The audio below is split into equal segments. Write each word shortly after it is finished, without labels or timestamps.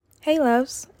Hey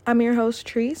loves, I'm your host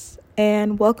Treese,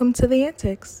 and welcome to the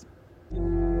ANTICS.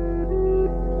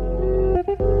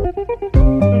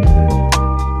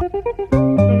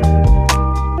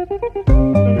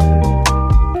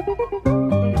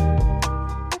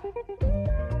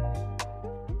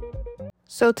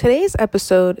 So today's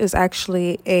episode is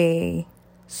actually a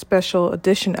special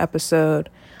edition episode.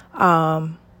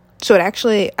 So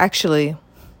it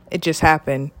just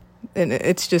happened, and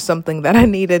it's just something that I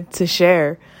needed to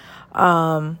share.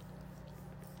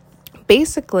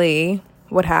 Basically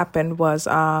what happened was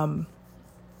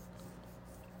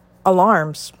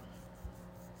alarms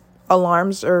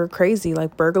are crazy,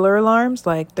 like burglar alarms.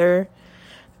 Like they're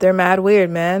mad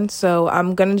weird, man. So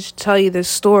I'm gonna just tell you this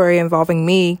story involving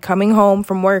me coming home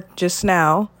from work just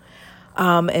now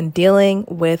and dealing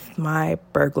with my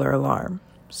burglar alarm.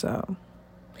 So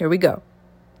here we go.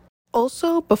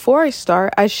 Also, before I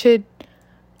start, I should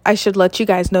let you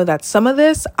guys know that some of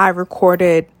this I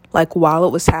recorded like while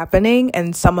it was happening,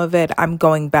 and some of it I'm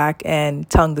going back and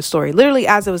telling the story literally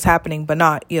as it was happening, but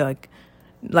not,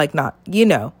 not.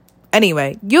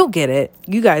 Anyway, you'll get it.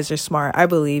 You guys are smart. I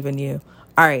believe in you.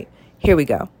 All right, here we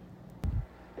go.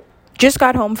 Just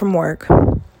got home from work.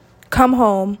 Come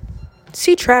home,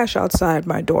 see trash outside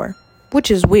my door,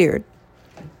 which is weird.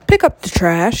 Pick up the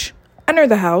trash, enter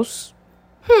the house.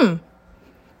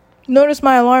 Notice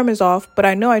my alarm is off, but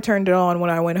I know I turned it on when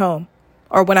I went home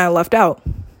or when I left out.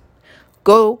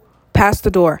 Go past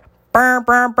the door. Burn,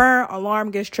 burn, burn.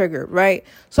 Alarm gets triggered, right?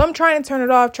 So I'm trying to turn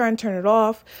it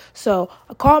off. So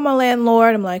I call my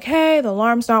landlord. I'm like, hey, the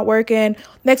alarm's not working.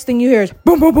 Next thing you hear is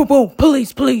boom, boom, boom, boom.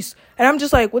 Police. And I'm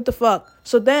just like, what the fuck?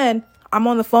 So then I'm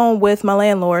on the phone with my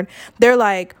landlord. They're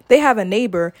like, they have a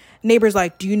neighbor. Neighbor's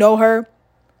like, do you know her?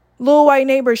 Little white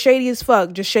neighbor, shady as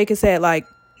fuck. Just shake his head like,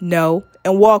 no,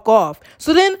 and walk off.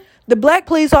 So then the black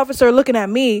police officer looking at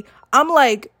me, I'm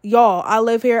like, y'all, I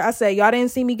live here. I said, y'all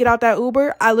didn't see me get out that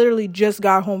Uber. I literally just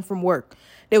got home from work.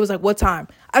 They was like, what time?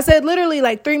 I said, literally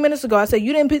like 3 minutes ago. I said,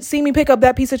 you didn't see me pick up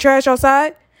that piece of trash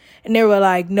outside? And they were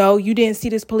like, no, you didn't see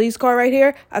this police car right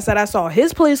here? I said, I saw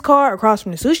his police car across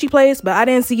from the sushi place, but I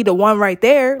didn't see the one right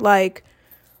there. Like,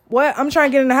 what? I'm trying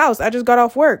to get in the house. I just got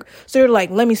off work. So they're like,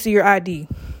 let me see your ID.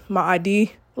 My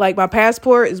ID, like my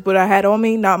passport is what I had on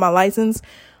me, not my license.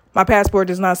 My passport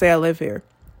does not say I live here.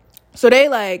 So they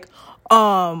like,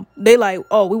 oh,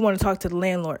 we want to talk to the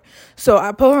landlord. So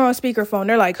I put her on speakerphone.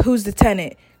 They're like, who's the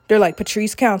tenant? They're like,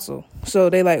 Patrice Council. So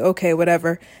they like, okay,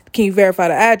 whatever. Can you verify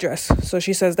the address? So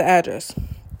she says the address.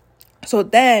 So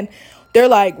then they're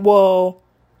like, well,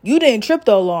 you didn't trip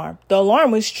the alarm. The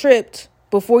alarm was tripped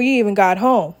before you even got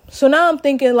home. So now I'm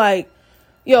thinking like,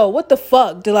 yo, what the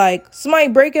fuck? Did like somebody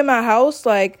break in my house?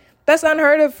 Like, that's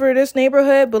unheard of for this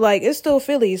neighborhood, but like it's still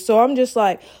Philly. So I'm just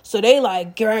like, so they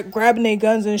like grabbing their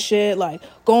guns and shit, like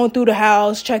going through the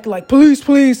house, checking like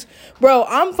police. Bro,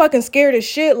 I'm fucking scared as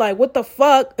shit. Like, what the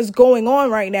fuck is going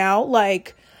on right now?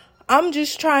 Like, I'm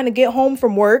just trying to get home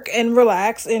from work and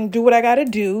relax and do what I gotta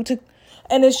do to.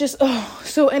 And it's just,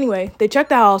 so anyway, they check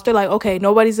the house. They're like, okay,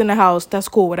 nobody's in the house. That's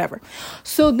cool, whatever.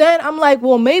 So then I'm like,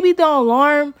 well, maybe the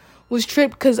alarm was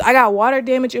tripped because I got water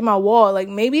damage in my wall. Like,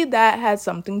 maybe that had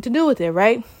something to do with it,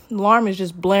 right? The alarm is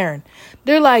just blaring.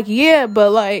 They're like, yeah,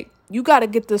 but like, you got to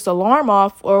get this alarm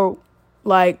off or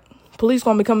like police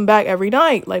gonna be coming back every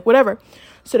night, like whatever.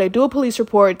 So they do a police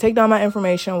report, take down my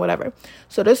information, whatever.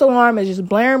 So this alarm is just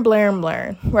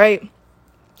blaring, right?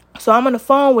 So I'm on the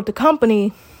phone with the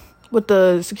company, with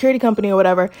the security company or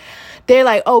whatever. They're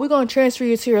like, oh, we're going to transfer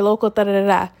you to your local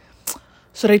da-da-da-da.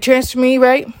 So they transfer me,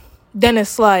 right? Then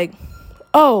it's like,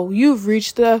 oh,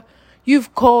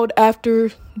 you've called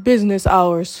after business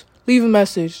hours. Leave a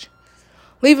message.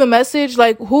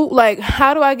 Like, who, like,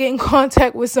 how do I get in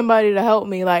contact with somebody to help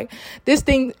me? Like, this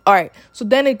thing, all right. So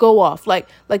then it go off. Like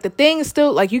the thing is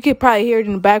still, like, you could probably hear it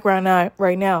in the background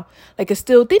right now. Like, it's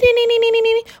still,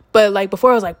 but like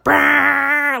before it was like,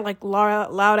 like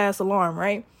loud ass alarm,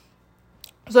 right?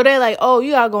 So they're like, oh,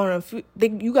 you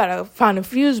gotta find a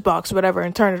fuse box or whatever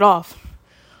and turn it off.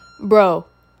 Bro,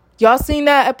 y'all seen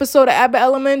that episode of Abbott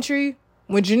Elementary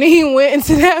when Janine went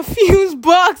into that fuse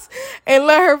box and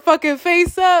let her fucking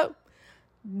face up?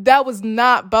 That was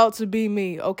not about to be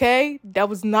me, okay? That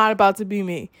was not about to be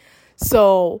me.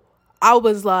 So I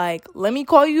was like, let me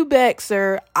call you back,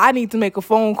 sir. I need to make a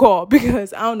phone call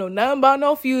because I don't know nothing about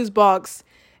no fuse box.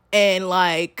 And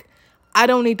like, I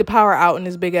don't need the power out in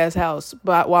this big ass house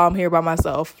but while I'm here by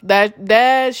myself.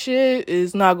 That shit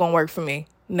is not gonna work for me.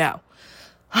 No.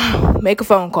 Make a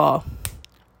phone call.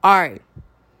 All right.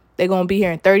 They're going to be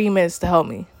here in 30 minutes to help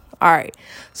me. All right.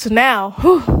 So now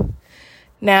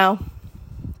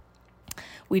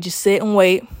we just sit and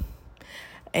wait.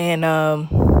 And I'm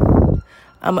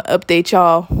going to update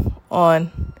y'all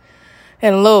on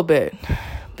in a little bit.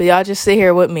 But y'all just sit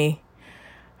here with me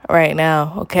right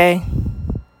now, okay?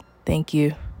 Thank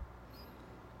you.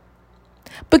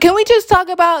 But can we just talk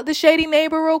about the shady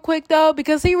neighbor real quick, though?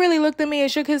 Because he really looked at me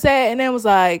and shook his head and then was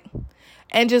like,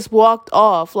 and just walked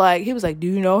off. Like, he was like, do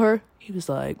you know her? He was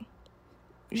like,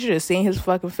 you should have seen his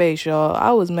fucking face, y'all.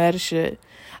 I was mad as shit.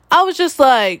 I was just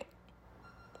like,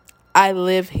 I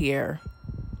live here.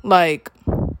 Like,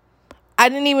 I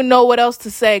didn't even know what else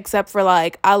to say except for,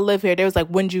 like, I live here. They was like,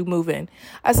 when'd you move in?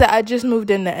 I said, I just moved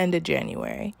in the end of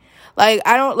January. Like,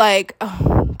 I don't, like,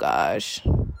 oh, gosh.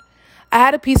 I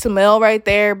had a piece of mail right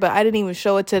there, but I didn't even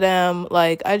show it to them.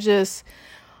 Like, I just,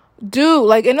 dude,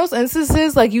 like, in those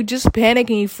instances, like, you just panic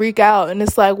and you freak out. And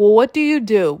it's like, well, what do you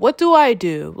do? What do I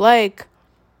do? Like,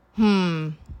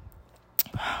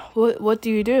 what do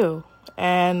you do?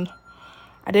 And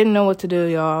I didn't know what to do,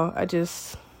 y'all. I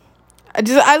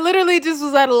literally just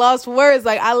was at a loss for words.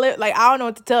 Like, I don't know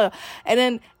what to tell you. And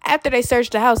then after they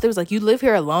searched the house, they was like, you live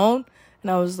here alone? And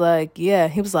I was like, yeah.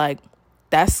 He was like,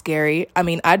 that's scary. I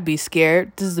mean, I'd be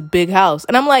scared. This is a big house.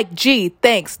 And I'm like, gee,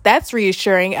 thanks. That's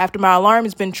reassuring after my alarm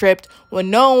has been tripped when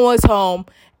no one was home.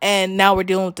 And now we're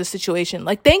dealing with the situation.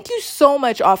 Like, thank you so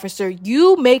much, officer.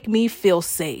 You make me feel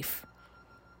safe.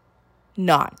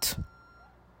 Not.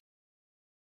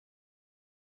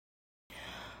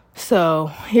 So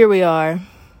here we are.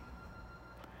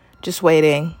 Just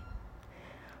waiting.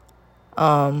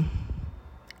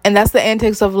 And that's the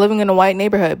antics of living in a white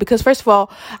neighborhood. Because first of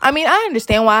all, I mean, I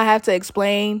understand why I have to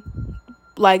explain,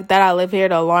 like, that I live here.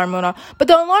 The alarm went off. But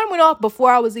the alarm went off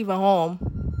before I was even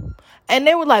home. And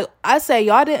they were like, I say,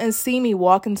 y'all didn't see me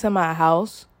walk into my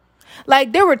house.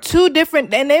 Like, there were two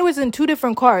different, and they was in two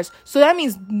different cars. So that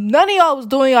means none of y'all was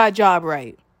doing y'all job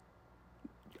right.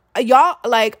 Y'all,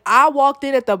 like, I walked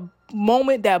in at the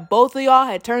moment that both of y'all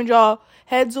had turned y'all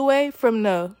heads away from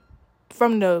my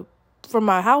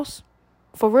house.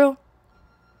 For real?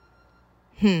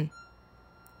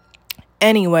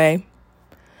 Anyway.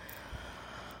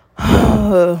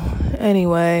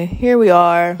 Anyway, here we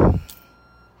are.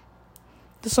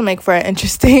 This will make for an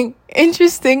interesting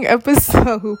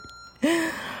episode.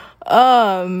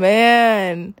 Oh,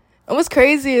 man. And what's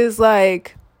crazy is,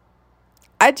 like,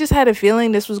 I just had a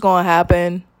feeling this was going to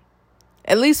happen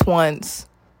at least once.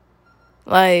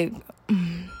 Like,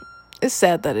 it's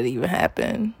sad that it even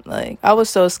happened. Like, I was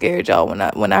so scared, y'all,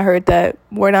 when I heard that.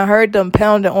 When I heard them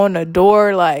pounding on the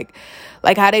door, like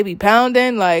how they be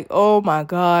pounding, like, oh my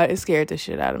God, it scared the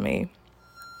shit out of me.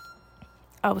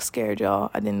 I was scared, y'all.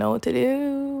 I didn't know what to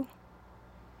do.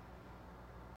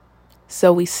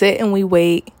 So we sit and we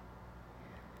wait.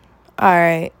 All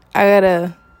right,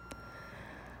 I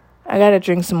gotta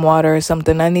drink some water or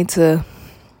something. I need to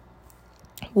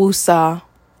woosah.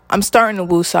 I'm starting to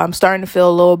woosah. I'm starting to feel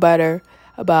a little better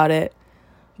about it.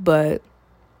 But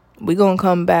we gonna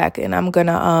come back and I'm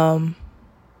gonna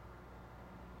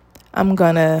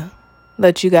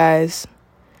let you guys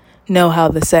know how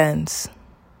this ends.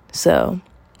 So,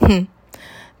 the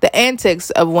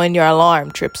antics of when your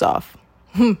alarm trips off.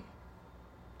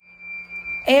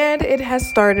 And it has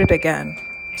started again.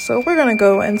 So we're gonna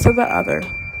go into the other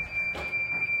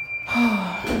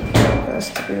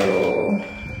vestibule.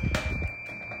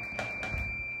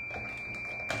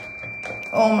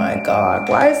 Oh my God,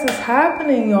 why is this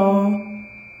happening, y'all?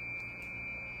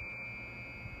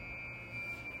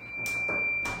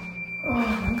 Oh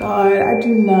my God, I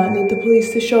do not need the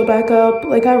police to show back up.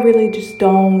 Like, I really just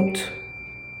don't.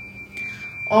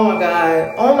 Oh my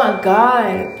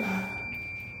God.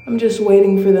 I'm just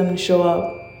waiting for them to show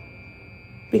up.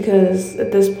 Because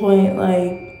at this point,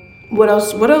 like, what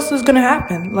else is gonna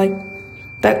happen? Like,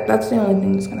 that's the only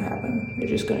thing that's gonna happen. They're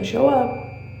just gonna show up.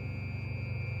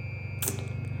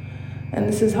 And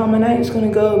this is how my night is going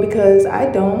to go because I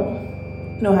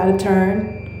don't know how to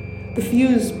turn the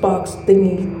fuse box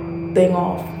thing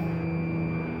off.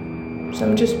 So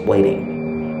I'm just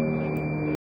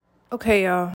waiting. Okay,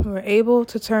 y'all. We were able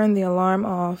to turn the alarm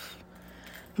off.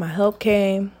 My help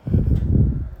came.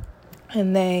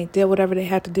 And they did whatever they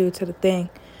had to do to the thing.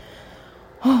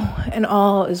 Oh, and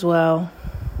all is well.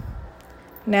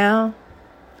 Now,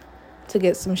 to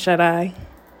get some shut-eye.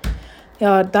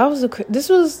 Y'all, this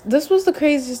was the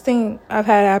craziest thing I've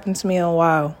had happen to me in a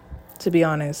while, to be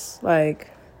honest. Like,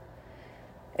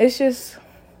 it's just,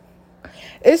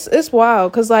 it's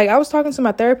wild. Because, like, I was talking to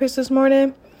my therapist this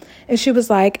morning, and she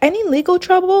was like, any legal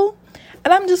trouble?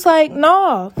 And I'm just like,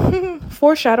 nah,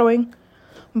 foreshadowing.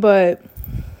 But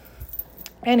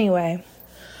anyway,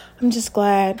 I'm just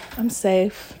glad I'm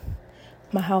safe.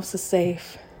 My house is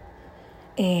safe.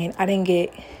 And I didn't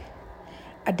get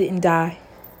I didn't die.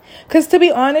 Because to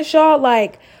be honest, y'all,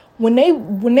 like, when they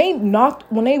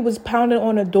was pounding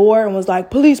on the door and was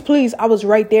like, police, please, I was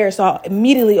right there. So I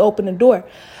immediately opened the door.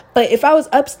 But if I was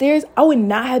upstairs, I would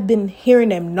not have been hearing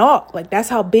them knock. Like, that's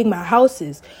how big my house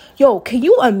is. Yo, can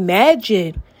you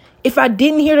imagine if I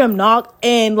didn't hear them knock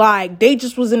and, like, they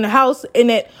just was in the house and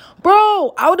that,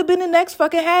 bro, I would have been the next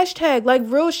fucking hashtag. Like,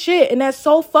 real shit. And that's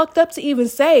so fucked up to even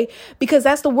say because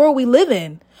that's the world we live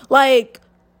in. Like,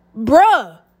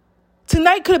 bruh,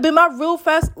 tonight could have been my real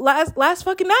fast last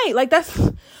fucking night. Like,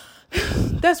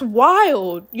 that's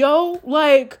wild, yo.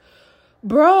 Like,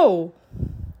 bro.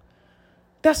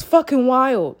 That's fucking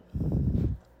wild.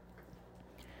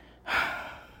 I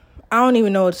don't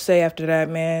even know what to say after that,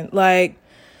 man. Like,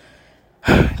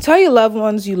 tell your loved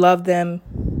ones you love them.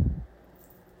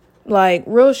 Like,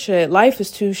 real shit. Life is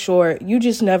too short. You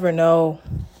just never know.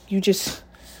 You just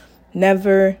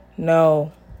never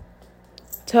know.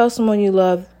 Tell someone you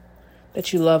love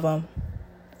that you love them.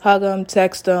 Hug them,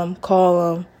 text them,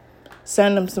 call them,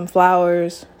 send them some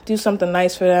flowers, do something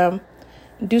nice for them.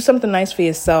 Do something nice for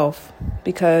yourself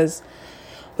because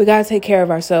we got to take care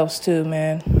of ourselves too,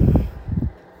 man.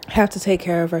 Have to take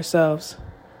care of ourselves.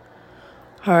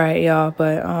 All right, y'all.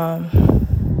 But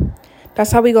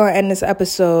that's how we going to end this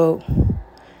episode.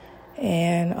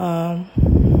 And I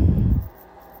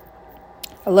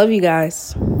love you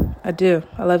guys. I do.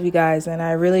 I love you guys. And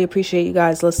I really appreciate you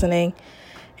guys listening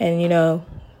and, you know,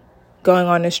 going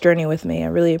on this journey with me. I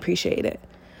really appreciate it.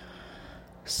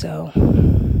 So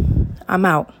I'm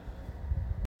out.